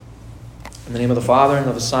In the name of the Father, and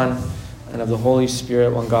of the Son, and of the Holy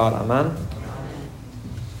Spirit, one God. Amen.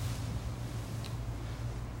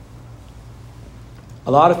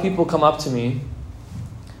 A lot of people come up to me,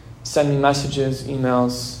 send me messages,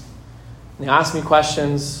 emails, and they ask me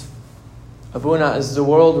questions. Abuna, is the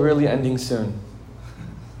world really ending soon?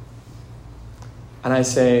 And I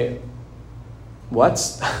say,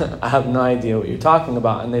 what? I have no idea what you're talking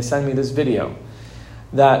about. And they send me this video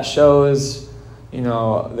that shows,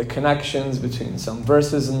 the connections between some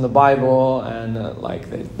verses in the Bible and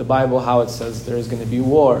the Bible, how it says there's going to be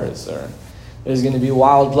wars or there's going to be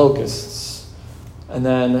wild locusts. And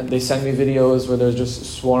then they send me videos where there's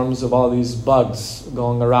just swarms of all these bugs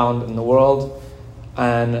going around in the world.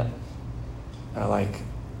 And they're like,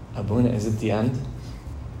 Abuna, is it the end?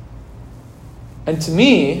 And to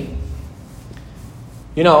me,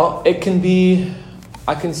 it can be,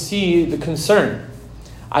 I can see the concern.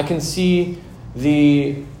 I can see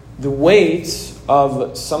the weight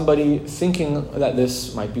of somebody thinking that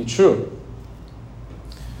this might be true.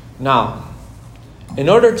 Now, in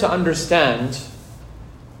order to understand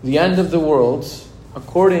the end of the world,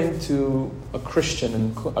 according to a Christian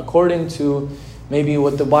and according to maybe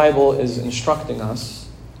what the Bible is instructing us,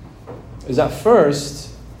 is that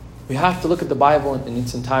first, we have to look at the Bible in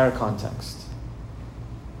its entire context.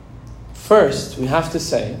 First, we have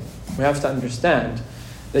to understand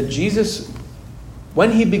that Jesus,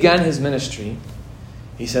 when he began his ministry,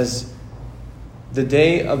 he says, the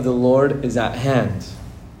day of the Lord is at hand.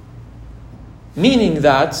 Meaning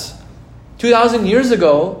that 2,000 years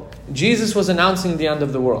ago, Jesus was announcing the end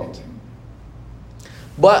of the world.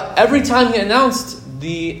 But every time he announced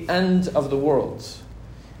the end of the world,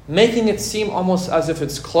 making it seem almost as if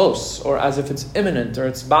it's close or as if it's imminent or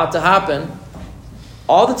it's about to happen,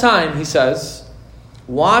 all the time he says,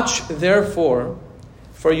 watch therefore,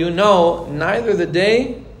 for you know neither the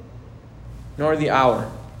day nor the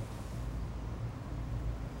hour.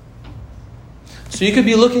 So you could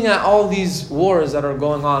be looking at all these wars that are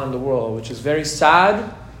going on in the world, which is very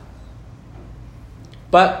sad,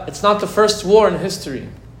 but it's not the first war in history.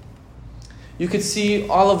 You could see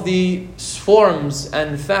all of the swarms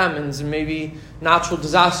and famines and maybe natural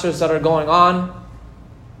disasters that are going on,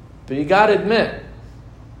 but you got to admit,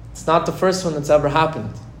 it's not the first one that's ever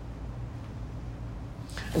happened.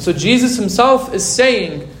 And so Jesus himself is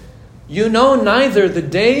saying, you know neither the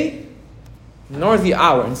day nor the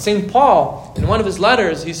hour. And St. Paul, in one of his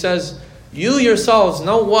letters, he says, you yourselves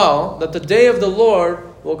know well that the day of the Lord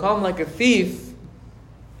will come like a thief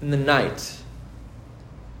in the night.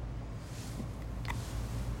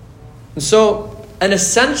 And so, an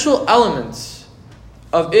essential element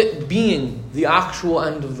of it being the actual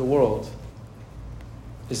end of the world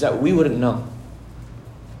is that we wouldn't know.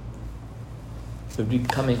 It would be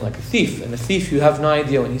coming like a thief. And a thief, you have no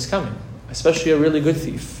idea when he's coming. Especially a really good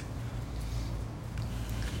thief.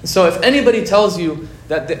 So if anybody tells you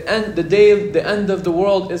that the end of the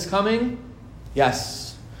world is coming,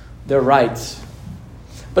 yes, they're right.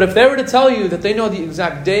 But if they were to tell you that they know the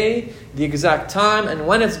exact day, the exact time, and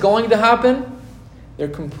when it's going to happen, they're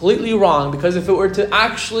completely wrong. Because if it were to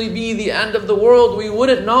actually be the end of the world, we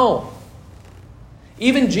wouldn't know.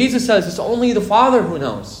 Even Jesus says it's only the Father who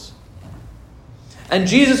knows. And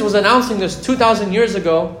Jesus was announcing this 2,000 years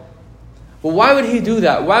ago. But why would he do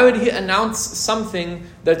that? Why would he announce something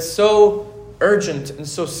that's so urgent and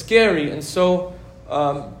so scary and so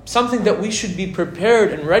something that we should be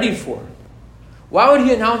prepared and ready for? Why would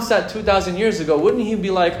he announce that 2,000 years ago? Wouldn't he be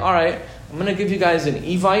like, all right, I'm going to give you guys an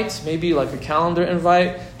evite, maybe like a calendar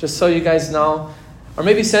invite, just so you guys know. Or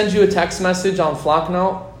maybe send you a text message on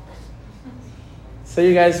Flocknote, so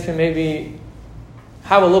you guys can maybe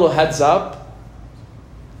have a little heads up.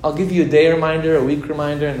 I'll give you a day reminder, a week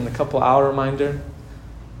reminder, and then a couple hour reminder.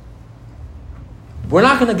 We're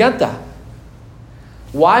not going to get that.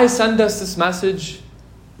 Why send us this message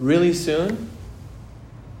really soon?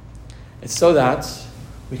 It's so that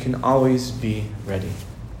we can always be ready.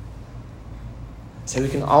 So we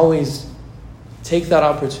can always take that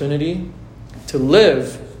opportunity to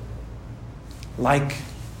live like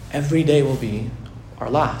every day will be our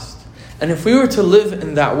last. And if we were to live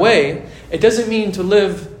in that way, it doesn't mean to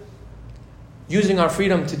live using our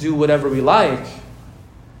freedom to do whatever we like,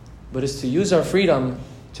 but it's to use our freedom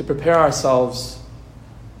to prepare ourselves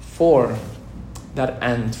for that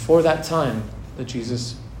end, for that time that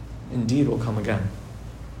Jesus indeed will come again.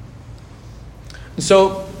 And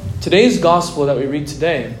so today's gospel that we read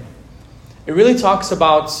today, it really talks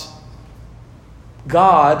about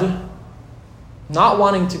God not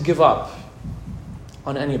wanting to give up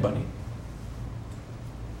on anybody.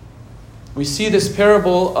 We see this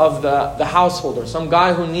parable of the householder, some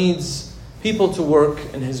guy who needs people to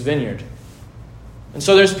work in his vineyard. And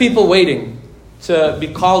so there's people waiting to be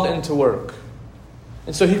called into work.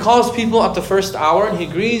 And so he calls people at the first hour and he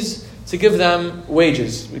agrees to give them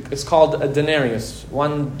wages. It's called a denarius,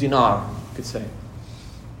 1 dinar, you could say.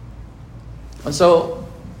 And so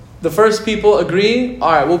the first people agree,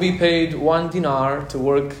 all right, we'll be paid 1 dinar to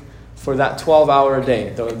work for that 12-hour day,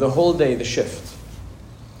 the whole day, the shift.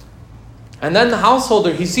 And then the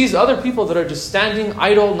householder, he sees other people that are just standing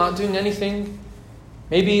idle, not doing anything,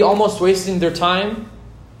 maybe almost wasting their time.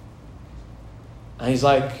 And he's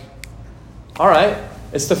like, all right,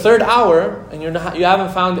 it's the 3rd hour, and you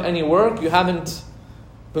haven't found any work, you haven't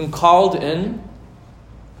been called in.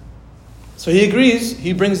 So he agrees,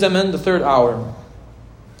 he brings them in the 3rd hour.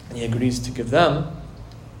 And he agrees to give them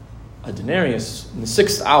a denarius in the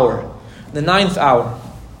 6th hour, the 9th hour.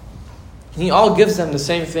 And he all gives them the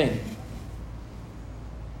same thing.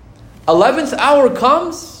 11th hour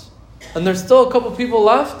comes, and there's still a couple people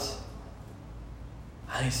left.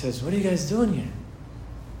 And he says, what are you guys doing here?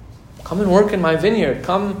 Come and work in my vineyard.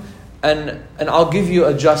 Come and I'll give you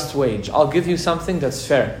a just wage. I'll give you something that's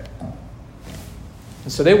fair.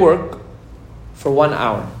 And so they work for 1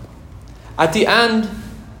 hour. At the end,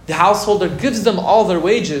 the householder gives them all their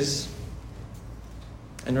wages.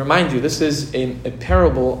 And remind you, this is a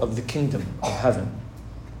parable of the kingdom of heaven.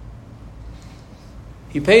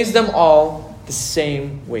 He pays them all the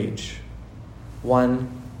same wage.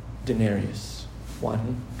 1 denarius.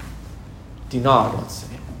 1 dinar, let's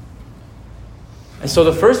say. And so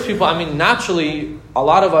the first people, naturally, a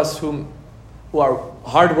lot of us who are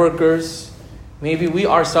hard workers, maybe we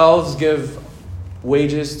ourselves give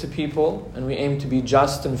wages to people and we aim to be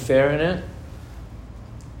just and fair in it.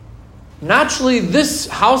 Naturally, this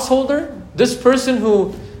householder, this person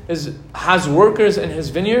who has workers in his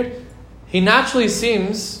vineyard, he naturally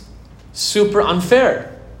seems super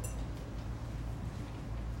unfair.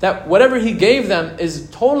 That whatever he gave them is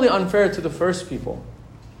totally unfair to the first people.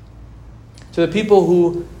 To the people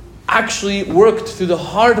who actually worked through the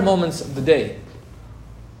hard moments of the day.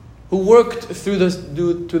 Who worked through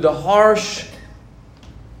the harsh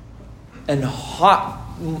and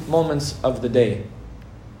hot moments of the day.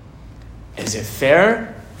 Is it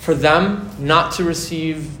fair for them not to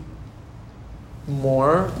receive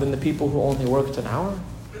more than the people who only worked an hour?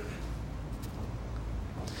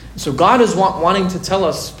 So God is wanting to tell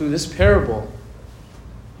us through this parable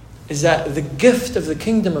is that the gift of the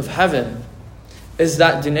kingdom of heaven is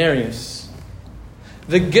that denarius.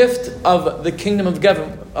 The gift of the kingdom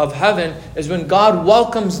of heaven is when God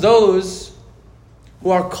welcomes those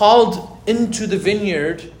who are called into the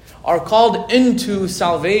vineyard, are called into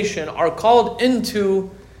salvation, are called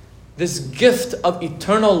into this gift of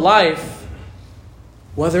eternal life,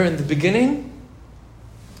 whether in the beginning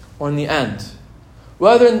or in the end.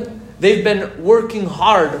 Whether they've been working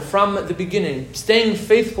hard from the beginning, staying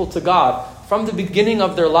faithful to God from the beginning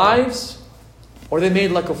of their lives, or they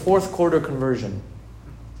made like a 4th quarter conversion.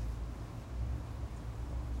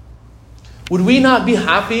 Would we not be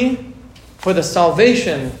happy for the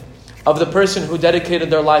salvation of the person who dedicated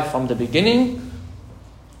their life from the beginning,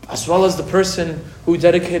 as well as the person who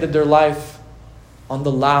dedicated their life on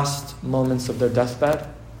the last moments of their deathbed?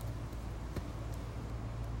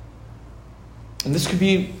 And this could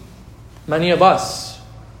be many of us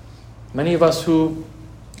who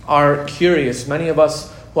are curious, many of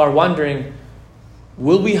us who are wondering,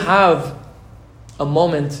 will we have a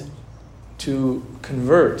moment to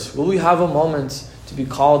convert? Will we have a moment to be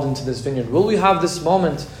called into this vineyard? Will we have this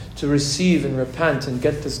moment to receive and repent and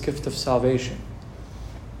get this gift of salvation?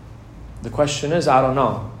 The question is, I don't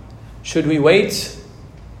know. Should we wait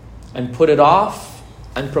and put it off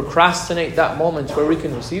and procrastinate that moment where we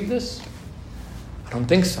can receive this? I don't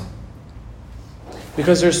think so.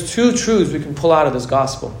 Because there's 2 truths we can pull out of this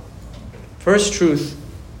gospel. First truth,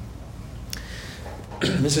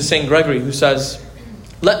 this is St. Gregory, who says,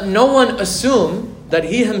 let no one assume that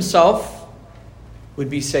he himself would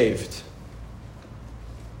be saved.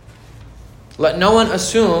 Let no one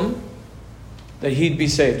assume that he'd be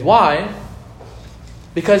saved. Why?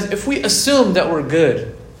 Because if we assume that we're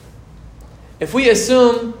good, if we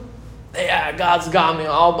assume, yeah, God's got me,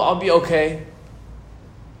 I'll be okay,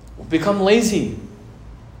 we'll become lazy.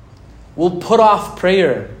 We'll put off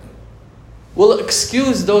prayer. We'll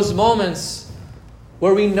excuse those moments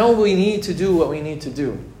where we know we need to do what we need to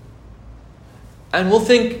do. And we'll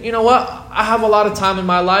think, you know what, I have a lot of time in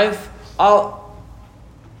my life. I'll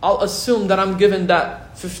assume that I'm given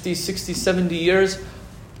that 50, 60, 70 years.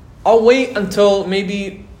 I'll wait until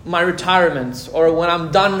maybe my retirement or when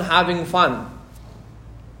I'm done having fun.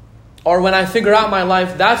 Or when I figure out my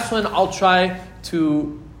life, that's when I'll try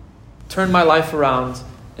to turn my life around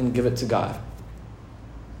and give it to God.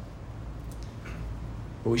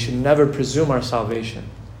 But we should never presume our salvation.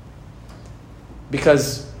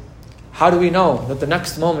 Because how do we know that the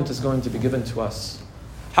next moment is going to be given to us?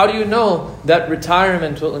 How do you know that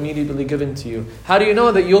retirement will immediately be given to you? How do you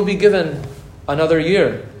know that you'll be given another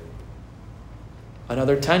year?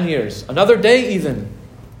 Another 10 years? Another day even?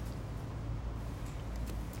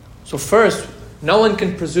 So first, no one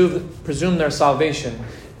can presume their salvation.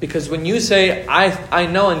 Because when you say, I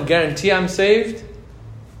know and guarantee I'm saved,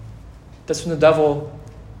 that's when the devil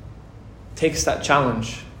takes that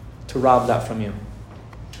challenge to rob that from you.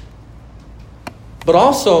 But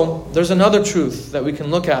also, there's another truth that we can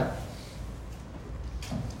look at.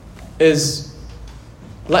 Is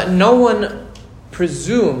let no one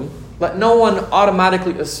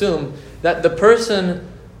automatically assume that the person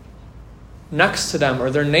next to them or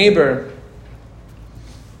their neighbor,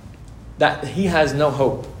 that he has no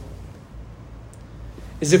hope.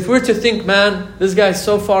 Is if we're to think, man, this guy's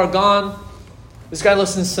so far gone, this guy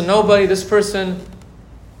listens to nobody, this person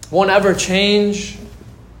won't ever change,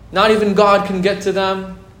 not even God can get to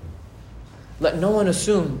them. Let no one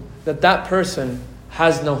assume that that person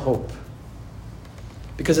has no hope.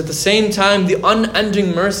 Because at the same time, the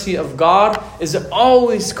unending mercy of God is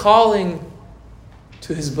always calling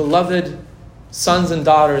to His beloved sons and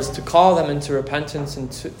daughters to call them into repentance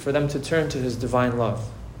and for them to turn to His divine love.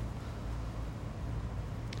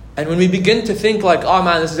 And when we begin to think like, oh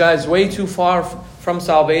man, this guy's way too far from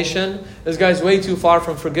salvation, this guy's way too far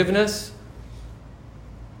from forgiveness,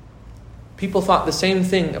 people thought the same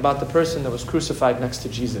thing about the person that was crucified next to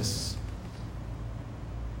Jesus.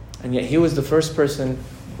 And yet he was the first person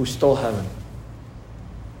who stole heaven.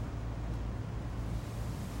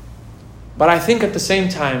 But I think at the same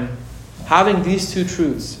time, having these two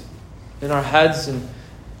truths in our heads and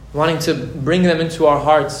wanting to bring them into our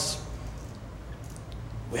hearts,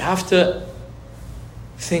 we have to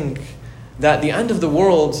think that the end of the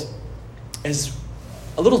world is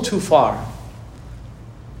a little too far.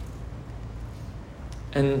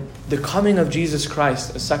 And the coming of Jesus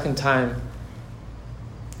Christ a second time,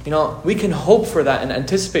 we can hope for that and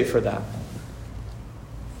anticipate for that.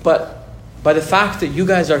 But by the fact that you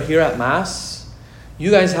guys are here at Mass, you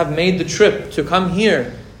guys have made the trip to come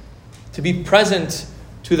here, to be present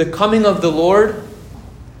to the coming of the Lord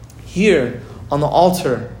here on the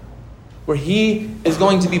altar, where He is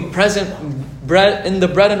going to be present in the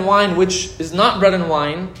bread and wine, which is not bread and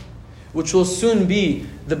wine, which will soon be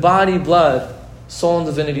the body, blood, soul, and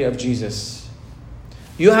divinity of Jesus.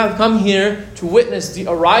 You have come here to witness the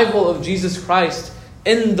arrival of Jesus Christ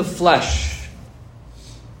in the flesh.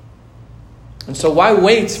 And so why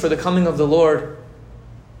wait for the coming of the Lord?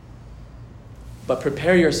 But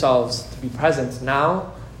prepare yourselves to be present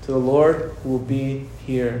now to the Lord who will be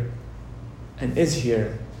here and is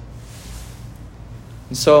here.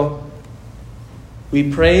 And so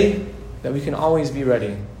we pray that we can always be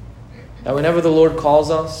ready. That whenever the Lord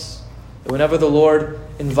calls us, that whenever the Lord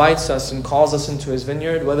invites us and calls us into His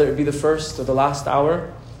vineyard, whether it be the first or the last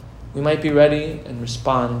hour, we might be ready and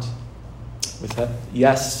respond with a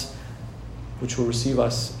yes, which will receive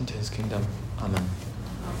us into His kingdom. Amen.